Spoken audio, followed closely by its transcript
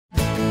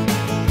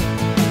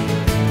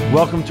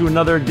Welcome to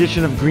another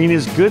edition of Green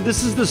is Good.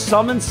 This is the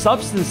Sum and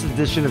Substance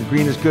edition of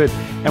Green is Good.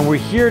 And we're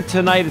here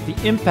tonight at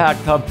the Impact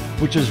Hub,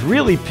 which is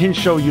really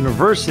Pinchot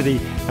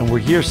University. And we're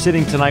here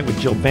sitting tonight with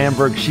Jill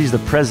Bamburg. She's the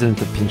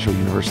president of Pinchot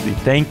University.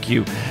 Thank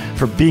you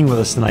for being with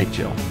us tonight,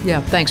 Jill.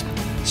 Yeah, thanks.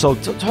 So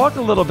talk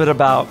a little bit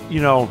about,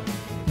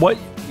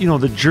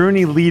 the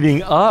journey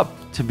leading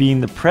up to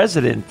being the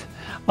president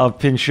of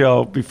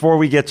Pinchot before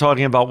we get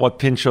talking about what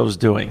Pinchot's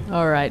doing.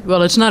 All right.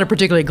 Well, it's not a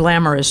particularly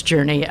glamorous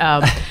journey.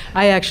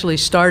 I actually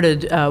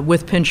started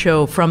with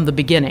Pinchot from the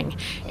beginning.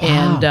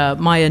 Wow. And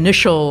my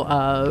initial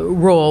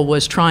role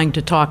was trying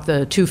to talk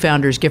the two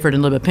founders, Gifford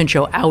and Libba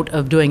Pinchot, out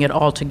of doing it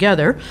all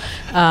together.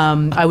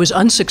 I was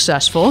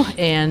unsuccessful,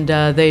 and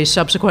they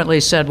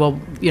subsequently said, well,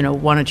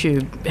 why don't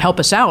you help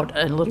us out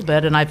a little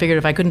bit? And I figured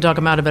if I couldn't talk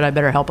them out of it, I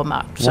better help them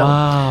out. So,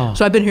 wow.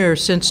 So I've been here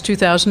since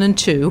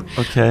 2002.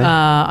 Okay.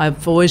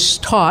 I've always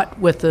taught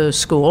with the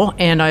school,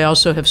 and I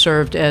also have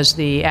served as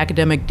the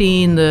academic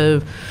dean,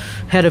 the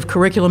head of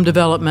curriculum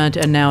development,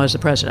 and now as the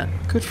president.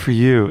 Good for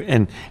you.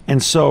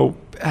 And so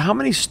how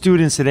many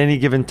students at any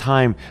given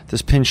time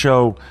does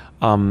Pinchot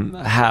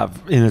have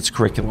in its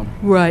curriculum?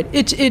 Right.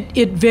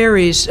 It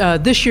varies.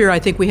 This year, I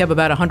think we have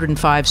about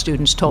 105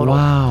 students total.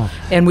 Wow.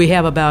 And we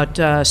have about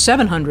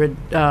 700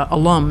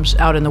 alums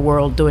out in the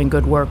world doing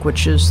good work,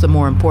 which is the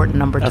more important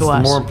number to us.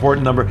 That's the more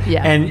important number.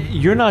 Yeah. And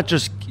you're not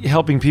just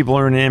helping people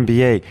earn an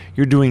MBA,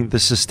 you're doing the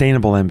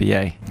sustainable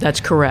MBA. That's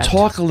correct.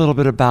 Talk a little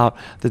bit about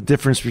the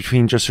difference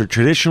between just a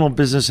traditional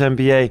business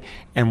MBA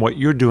and what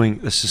you're doing,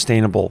 the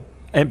sustainable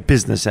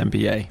business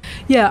MBA.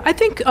 Yeah, I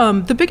think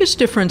the biggest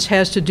difference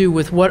has to do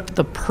with what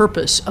the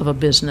purpose of a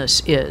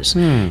business is.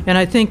 And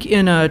I think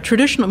in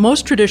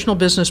most traditional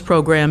business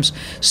programs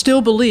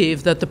still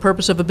believe that the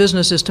purpose of a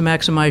business is to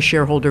maximize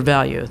shareholder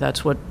value.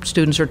 That's what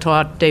students are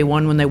taught day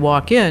one when they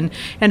walk in,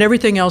 and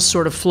everything else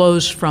sort of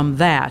flows from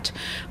that.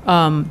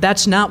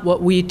 That's not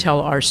what we tell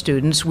our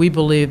students. We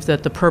believe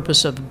that the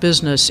purpose of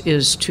business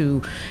is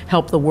to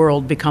help the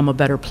world become a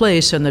better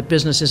place, and that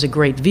business is a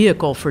great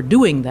vehicle for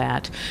doing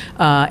that.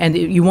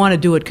 And you want to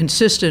do it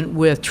consistent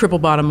with triple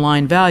bottom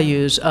line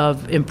values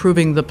of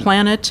improving the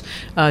planet,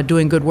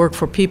 doing good work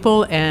for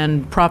people,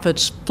 and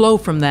profits flow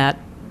from that.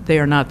 They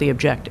are not the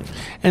objective.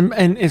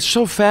 And it's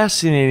so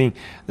fascinating.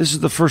 This is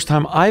the first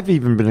time I've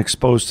even been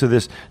exposed to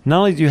this. Not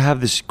only do you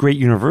have this great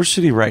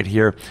university right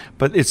here,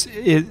 but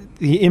the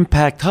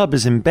Impact Hub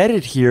is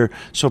embedded here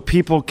so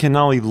people can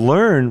not only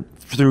learn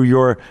through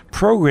your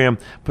program,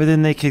 but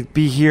then they could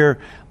be here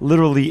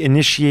literally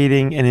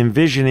initiating and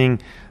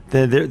envisioning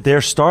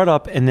their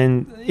startup and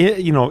then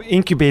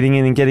incubating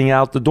it and getting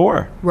out the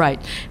door. Right.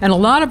 And a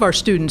lot of our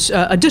students,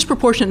 a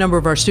disproportionate number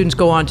of our students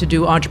go on to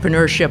do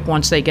entrepreneurship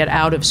once they get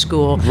out of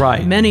school.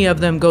 Right. Many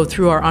of them go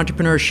through our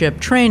entrepreneurship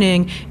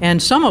training,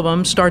 and some of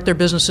them start their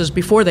businesses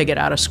before they get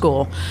out of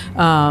school.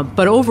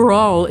 But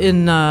overall,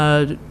 in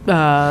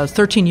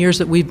 13 years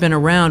that we've been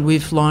around,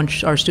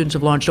 our students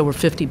have launched over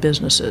 50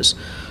 businesses.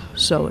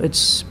 So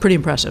it's pretty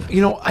impressive.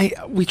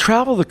 We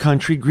travel the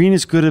country. Green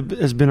is Good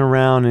has been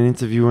around and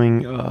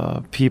interviewing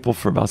people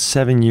for about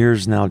 7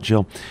 years now,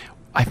 Jill.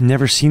 I've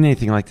never seen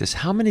anything like this.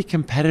 How many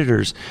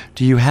competitors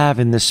do you have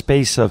in the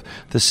space of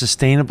the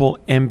sustainable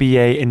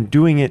MBA and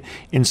doing it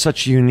in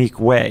such a unique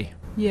way?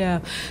 Yeah.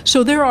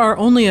 So there are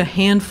only a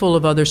handful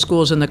of other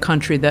schools in the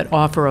country that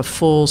offer a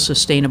full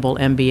sustainable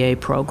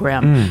MBA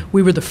program.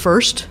 We were the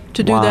first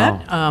to do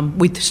that.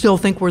 We still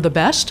think we're the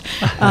best.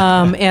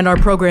 And our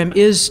program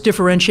is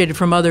differentiated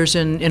from others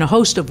in a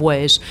host of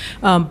ways.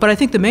 But I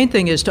think the main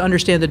thing is to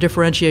understand the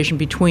differentiation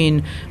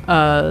between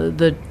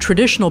the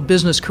traditional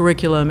business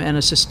curriculum and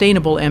a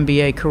sustainable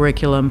MBA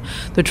curriculum.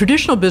 The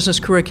traditional business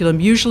curriculum,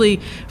 usually,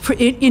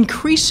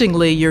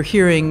 increasingly, you're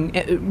hearing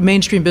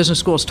mainstream business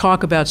schools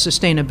talk about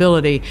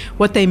sustainability.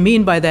 What they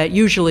mean by that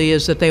usually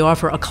is that they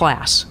offer a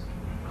class.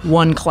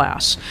 One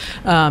class.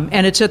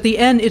 And it's at the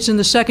end, it's in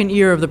the second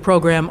year of the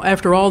program,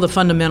 after all the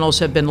fundamentals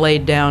have been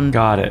laid down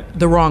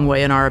the wrong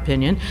way, in our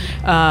opinion.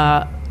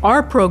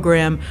 Our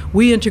program,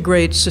 we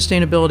integrate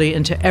sustainability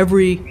into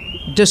every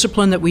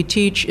discipline that we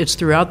teach. It's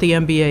throughout the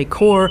MBA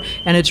core,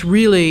 and it's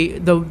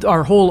really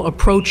our whole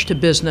approach to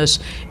business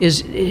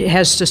it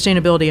has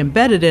sustainability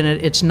embedded in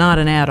it. It's not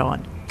an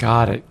add-on.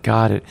 Got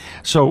it.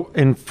 So,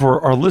 and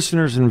for our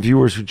listeners and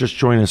viewers who just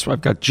joined us, I've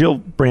got Jill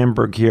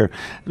Bamburg here.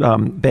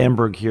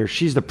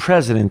 She's the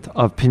president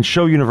of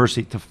Pinchot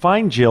University. To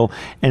find Jill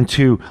and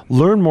to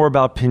learn more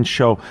about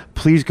Pinchot,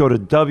 please go to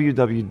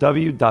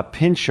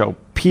www.pinchot,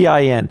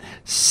 pinchot.edu,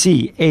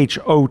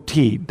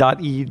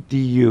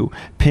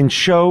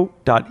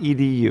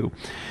 pinchot.edu.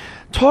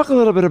 Talk a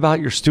little bit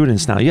about your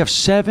students now. You have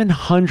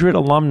 700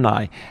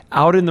 alumni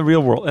out in the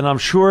real world, and I'm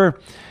sure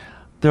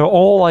they're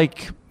all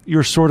like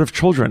your sort of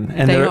children,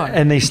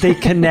 and they stay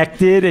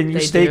connected, and you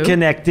stay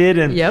connected,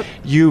 and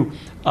you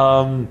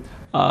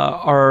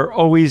are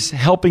always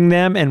helping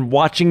them and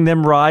watching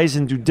them rise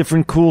and do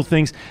different cool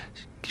things.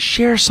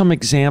 Share some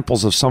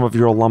examples of some of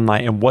your alumni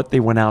and what they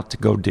went out to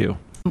go do.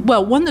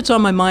 Well, one that's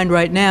on my mind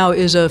right now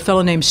is a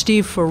fellow named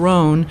Steve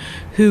Ferrone,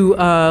 who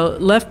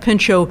left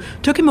Pinchot.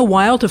 Took him a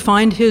while to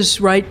find his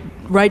right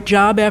right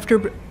job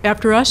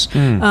after us,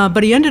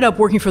 but he ended up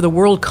working for the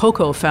World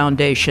Cocoa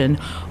Foundation,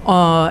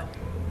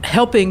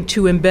 helping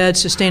to embed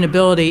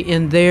sustainability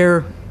in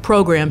their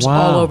programs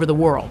all over the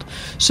world.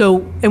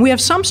 So, and we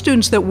have some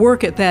students that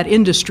work at that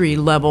industry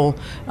level,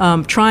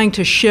 trying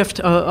to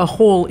shift a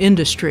whole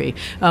industry.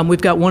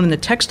 We've got one in the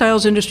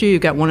textiles industry,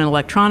 we've got one in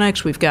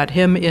electronics, we've got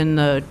him in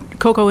the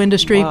cocoa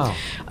industry.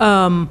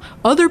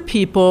 Other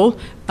people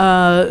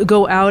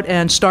go out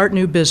and start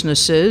new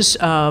businesses.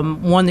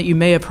 One that you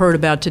may have heard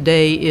about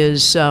today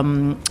is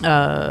the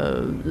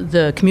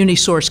Community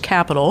Source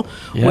Capital,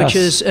 which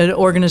is an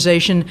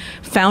organization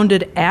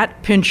founded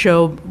at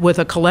Pinchot with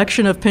a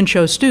collection of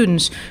Pinchot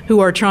students who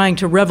are trying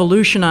to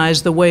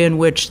revolutionize the way in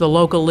which the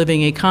local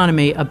living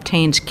economy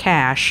obtains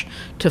cash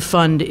to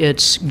fund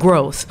its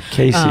growth.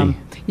 Casey.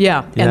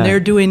 And they're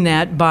doing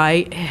that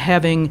by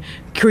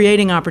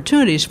creating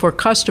opportunities for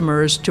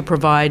customers to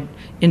provide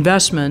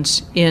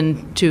investments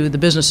into the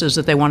businesses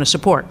that they want to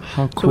support.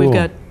 How cool. So we've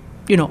got,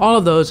 all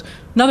of those.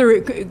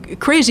 Another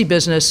crazy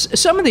business.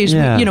 Some of these,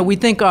 we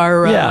think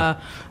are,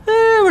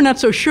 we're not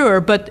so sure.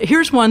 But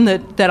here's one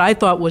that I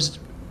thought was,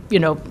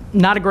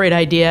 not a great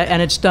idea,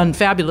 and it's done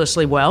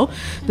fabulously well.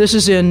 This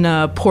is in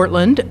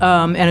Portland,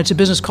 and it's a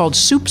business called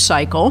Soup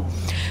Cycle.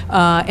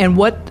 And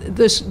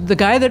the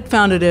guy that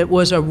founded it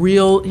was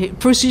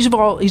first of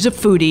all, he's a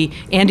foodie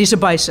and he's a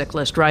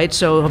bicyclist, right?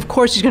 So of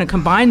course he's going to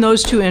combine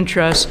those two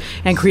interests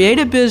and create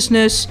a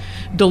business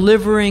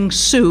delivering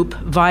soup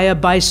via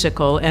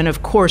bicycle. And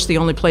of course, the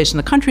only place in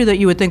the country that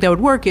you would think that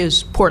would work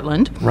is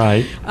Portland.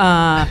 Right.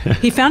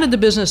 He founded the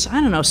business,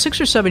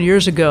 6 or 7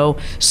 years ago.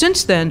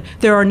 Since then,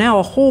 there are now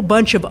a whole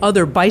bunch of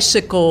other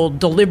bicycle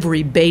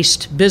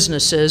delivery-based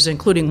businesses,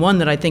 including one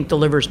that I think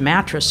delivers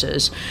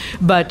mattresses.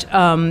 But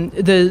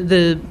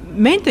the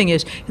main thing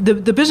is the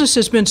business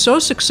has been so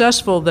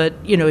successful that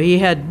he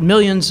had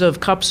millions of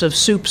cups of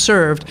soup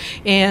served,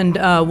 and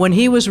when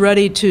he was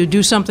ready to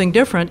do something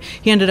different,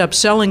 he ended up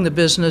selling the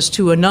business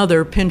to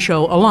another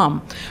Pinchot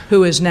alum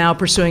who is now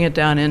pursuing it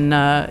down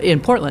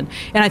in Portland.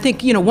 And I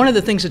think one of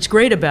the things that's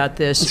great about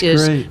this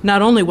is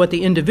not only what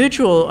the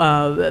individual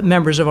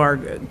members of our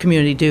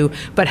community do,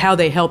 but how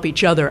they help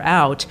each other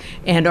out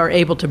and are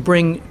able to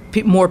bring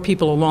more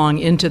people along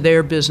into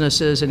their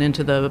businesses and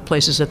into the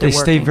places that they're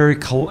working. They stay very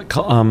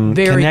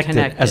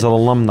connected as an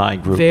alumni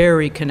group.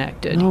 Very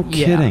connected. No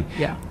kidding.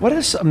 Yeah. What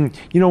is,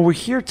 we're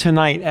here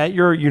tonight at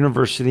your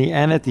university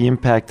and at the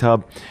Impact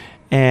Hub,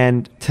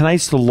 and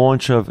tonight's the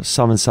launch of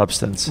Sum and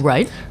Substance.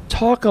 Right.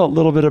 Talk a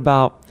little bit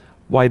about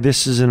why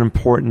this is an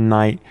important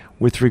night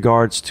with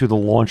regards to the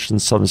launch in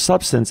Sum and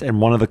Substance.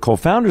 And one of the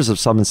co-founders of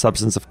Sum and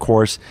Substance, of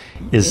course,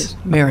 is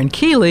Maren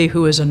Keeley,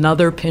 who is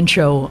another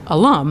Pinchot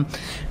alum.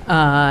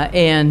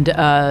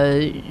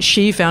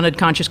 She founded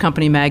Conscious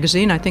Company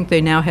magazine. I think they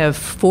now have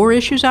 4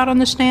 issues out on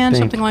the stand,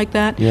 something like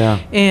that. Yeah.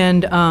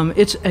 And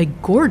it's a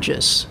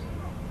gorgeous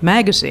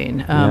magazine.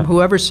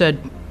 Whoever said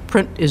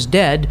print is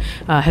dead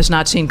has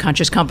not seen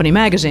Conscious Company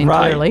magazine,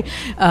 clearly.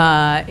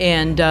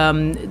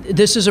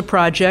 This is a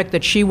project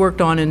that she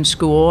worked on in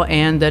school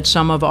and that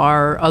some of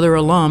our other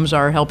alums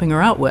are helping her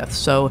out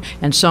with.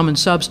 And Sum and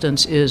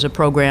Substance is a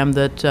program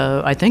that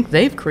I think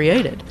they've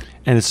created.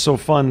 And it's so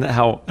fun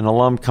how an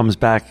alum comes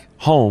back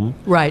home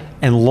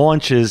and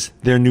launches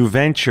their new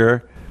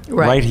venture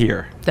right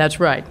here. That's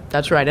right.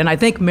 And I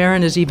think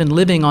Maren is even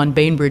living on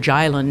Bainbridge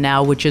Island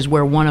now, which is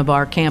where one of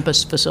our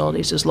campus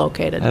facilities is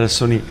located. That is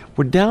so neat.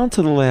 We're down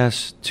to the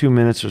last 2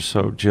 minutes or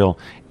so, Jill.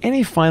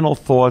 Any final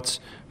thoughts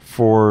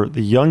for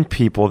the young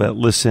people that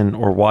listen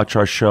or watch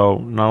our show,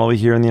 not only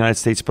here in the United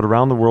States, but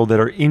around the world, that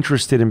are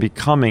interested in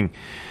becoming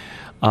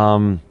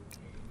the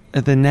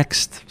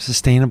next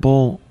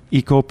sustainable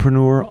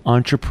ecopreneur,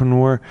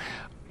 entrepreneur?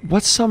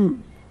 What's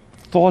some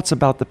thoughts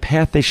about the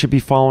path they should be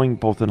following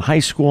both in high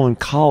school and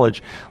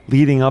college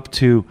leading up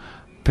to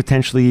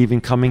potentially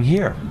even coming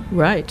here?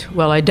 Right.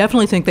 Well, I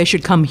definitely think they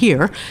should come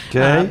here,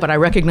 but I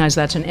recognize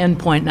that's an end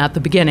point, not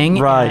the beginning.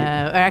 Right.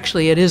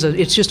 Actually,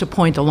 it's just a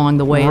point along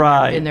the way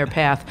in their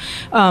path.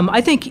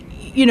 I think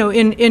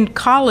in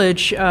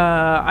college,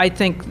 I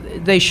think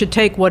they should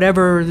take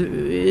whatever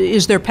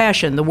is their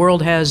passion. The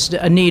world has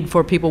a need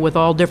for people with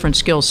all different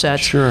skill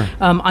sets. Sure.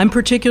 I'm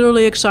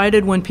particularly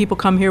excited when people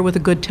come here with a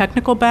good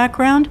technical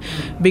background,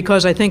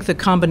 because I think the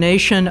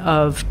combination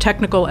of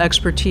technical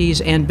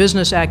expertise and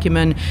business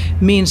acumen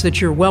means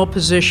that you're well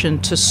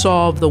positioned to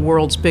solve the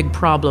world's big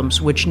problems,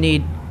 which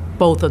need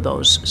both of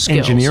those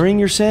skills. Engineering,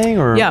 you're saying?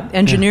 Or? Yeah,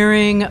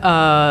 engineering,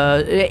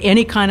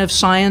 any kind of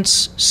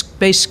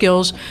science-based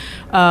skills.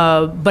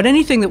 But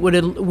anything that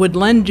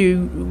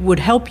would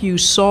help you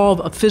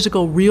solve a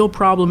physical, real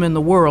problem in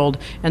the world,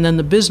 and then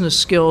the business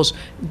skills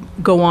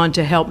go on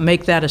to help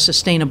make that a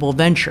sustainable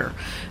venture.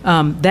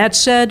 That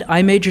said,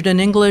 I majored in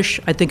English.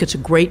 I think it's a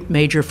great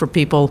major for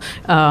people,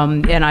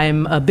 and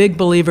I'm a big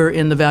believer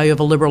in the value of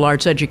a liberal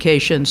arts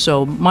education.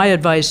 So my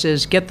advice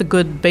is get the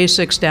good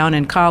basics down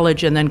in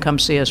college, and then come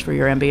see us for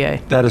your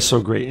MBA. That is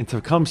so great. And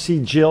to come see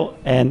Jill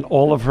and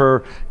all of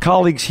her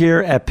colleagues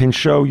here at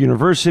Pinchot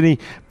University,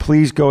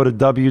 please go to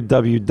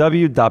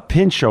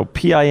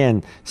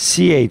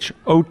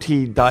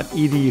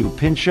www.pinchot.edu,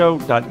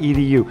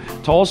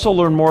 pinchot.edu. To also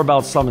learn more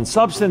about Sum and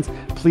Substance,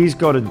 please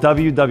go to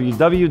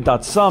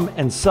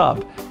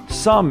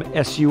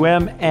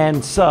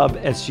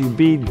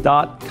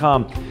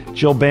www.sum&sub.com.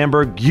 Jill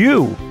Bamburg,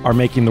 you are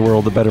making the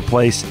world a better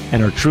place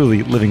and are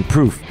truly living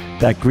proof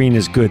that green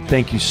is good.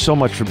 Thank you so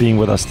much for being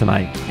with us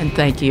tonight. And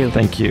thank you.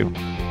 Thank you.